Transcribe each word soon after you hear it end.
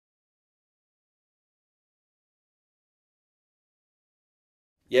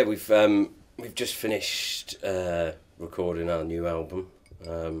Yeah, we've just finished recording our new album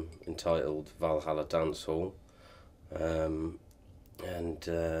entitled Valhalla Dance Hall, and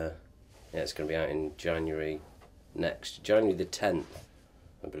yeah, it's going to be out in January the 10th,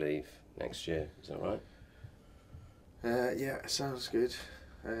 I believe, next year. Is that right? Yeah, sounds good.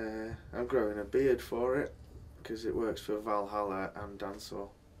 I'm growing a beard for it because it works for Valhalla and dancehall.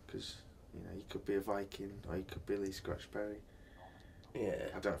 Because you could be a Viking or you could be Lee Scratch Perry. Yeah.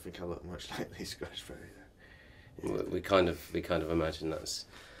 I don't think I look much like Lee Scratch Perry though. Yeah. We kind of imagine that's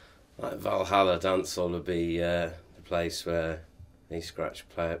like Valhalla dancehall would be the place where Lee Scratch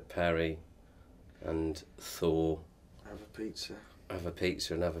Perry and Thor Have a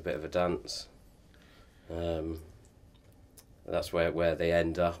pizza and have a bit of a dance. That's where they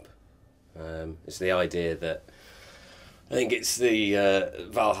end up. It's the idea that I think it's the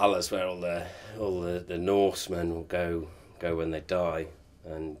Valhalla's where all the Norsemen will go when they die,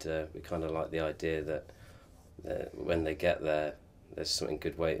 and we kind of like the idea that when they get there, there's something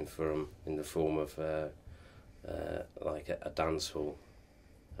good waiting for them in the form of like a dance hall,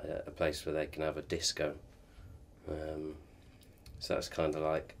 a place where they can have a disco. So that's kind of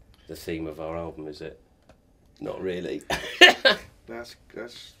like the theme of our album, is it? Not really. That's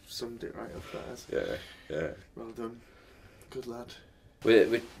summed it right up Yeah, there. yeah. Well done, good lad.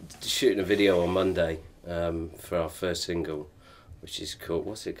 We're shooting a video on Monday for our first single, which is called,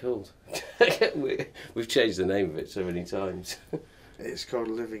 what's it called? We've changed the name of it so many times. It's called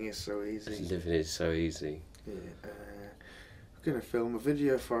Living Is So Easy. Living Is So Easy. Yeah, we're going to film a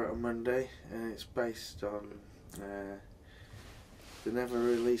video for it on Monday, and it's based on the never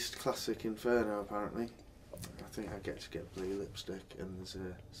released classic Inferno, apparently. I think I get to get blue lipstick and there's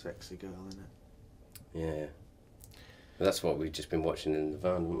a sexy girl in it. Yeah. Well, that's what we've just been watching in the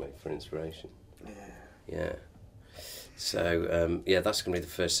van, haven't we, for inspiration? Yeah. Yeah. So yeah, that's going to be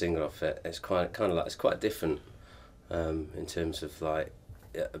the first single off it. It's quite different in terms of like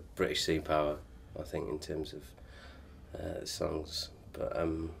British Sea Power, I think, in terms of songs. But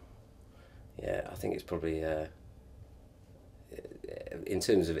yeah, I think it's probably in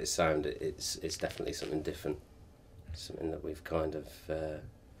terms of its sound, it's definitely something different. Something that we've kind of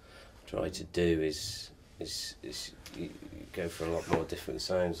tried to do is you go for a lot more different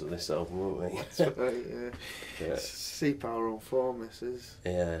sounds on this album, won't we? That's right, yeah. Yeah. Sea Power on form, this is.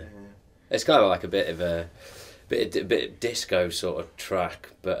 Yeah. It's kind of like a bit of disco sort of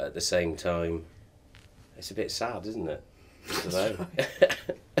track, but at the same time, it's a bit sad, isn't it?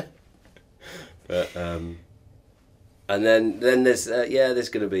 But and then there's there's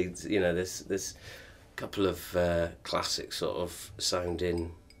going to be there's a couple of classic sort of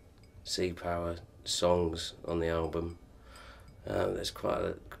sounding Sea Power songs on the album. There's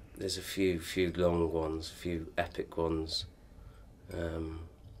a few long ones, a few epic ones.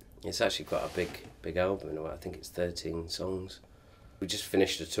 It's actually quite a big album in a way. I think it's 13 songs. We just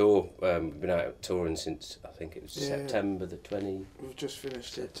finished a tour. We've been out touring since I think it was September the 20. We've just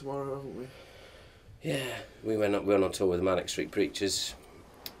finished it tomorrow, haven't we? Yeah, we went on tour with the Manic Street Preachers,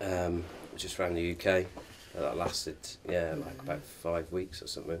 just around the UK. That lasted like about 5 weeks or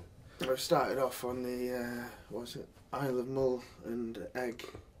something. I've started off on the Isle of Mull and Egg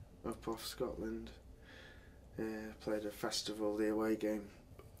up off Scotland. Played a festival, the away game.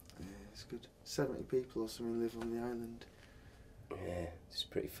 It's good. 70 people or something live on the island. Yeah, it's a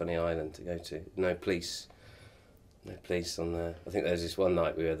pretty funny island to go to. No police on there. I think there was this one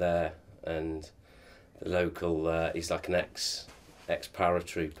night we were there, and the local, he's like an ex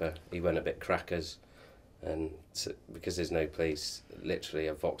paratrooper. He went a bit crackers, and so, because there's no police, literally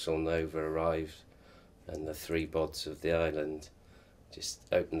a Vauxhall Nova arrived, and the 3 bods of the island just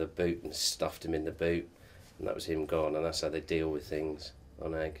opened the boot and stuffed him in the boot, and that was him gone. And that's how they deal with things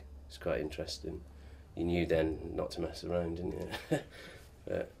on Egg. It's quite interesting. You knew then not to mess around, didn't you?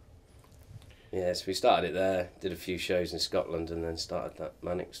 But yeah, so we started it there, did a few shows in Scotland, and then started that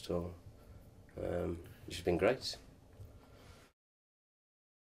Manics tour, which has been great.